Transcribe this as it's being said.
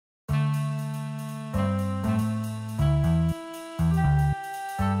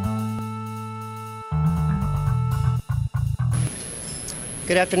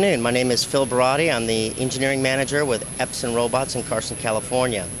Good afternoon. My name is Phil Baratti. I'm the engineering manager with Epson Robots in Carson,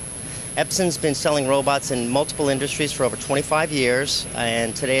 California. Epson's been selling robots in multiple industries for over 25 years,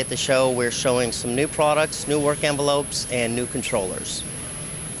 and today at the show we're showing some new products, new work envelopes, and new controllers.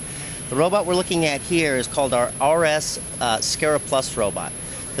 The robot we're looking at here is called our RS Scara Plus robot.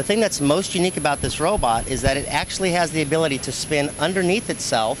 The thing that's most unique about this robot is that it actually has the ability to spin underneath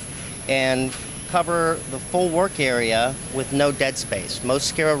itself and cover the full work area with no dead space.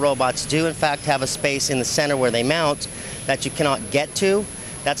 Most Scara robots do in fact have a space in the center where they mount that you cannot get to.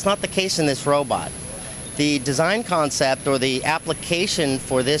 That's not the case in this robot. The design concept or the application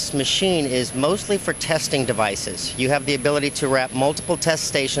for this machine is mostly for testing devices. You have the ability to wrap multiple test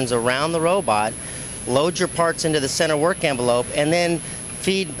stations around the robot, load your parts into the center work envelope, and then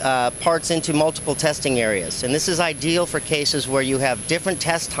feed parts into multiple testing areas. And this is ideal for cases where you have different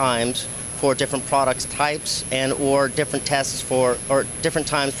test times for different products types and or different tests for, or different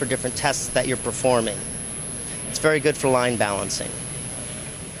times for different tests that you're performing. It's very good for line balancing.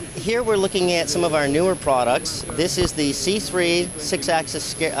 Here we're looking at some of our newer products. This is the C3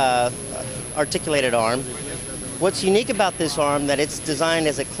 6-axis articulated arm. What's unique about this arm that it's designed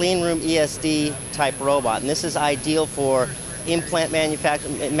as a clean room ESD type robot, and this is ideal for implant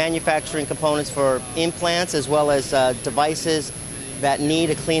manufacturing components for implants as well as devices that need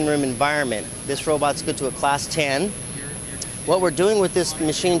a clean room environment. This robot's good to a class 10. What we're doing with this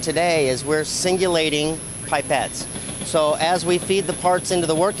machine today is we're singulating pipettes. So as we feed the parts into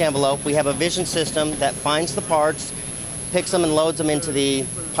the work envelope, we have a vision system that finds the parts, picks them and loads them into the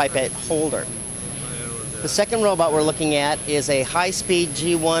pipette holder. The second robot we're looking at is a high-speed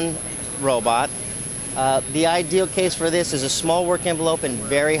G1 robot. The ideal case for this is a small work envelope and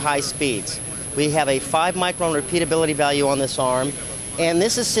very high speeds. We have a 5 micron repeatability value on this arm, and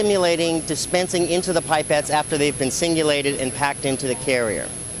this is simulating dispensing into the pipettes after they've been singulated and packed into the carrier.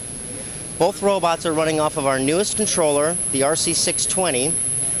 Both robots are running off of our newest controller, the RC620.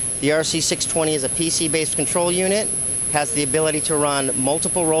 The RC620 is a PC-based control unit, has the ability to run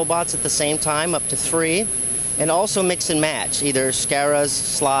multiple robots at the same time, up to 3, and also mix and match, either Scaras,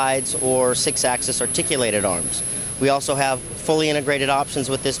 slides, or 6-axis articulated arms. We also have fully integrated options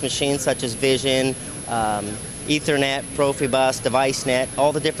with this machine, such as Vision, Ethernet, Profibus, DeviceNet,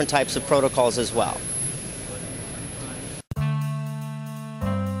 all the different types of protocols as well.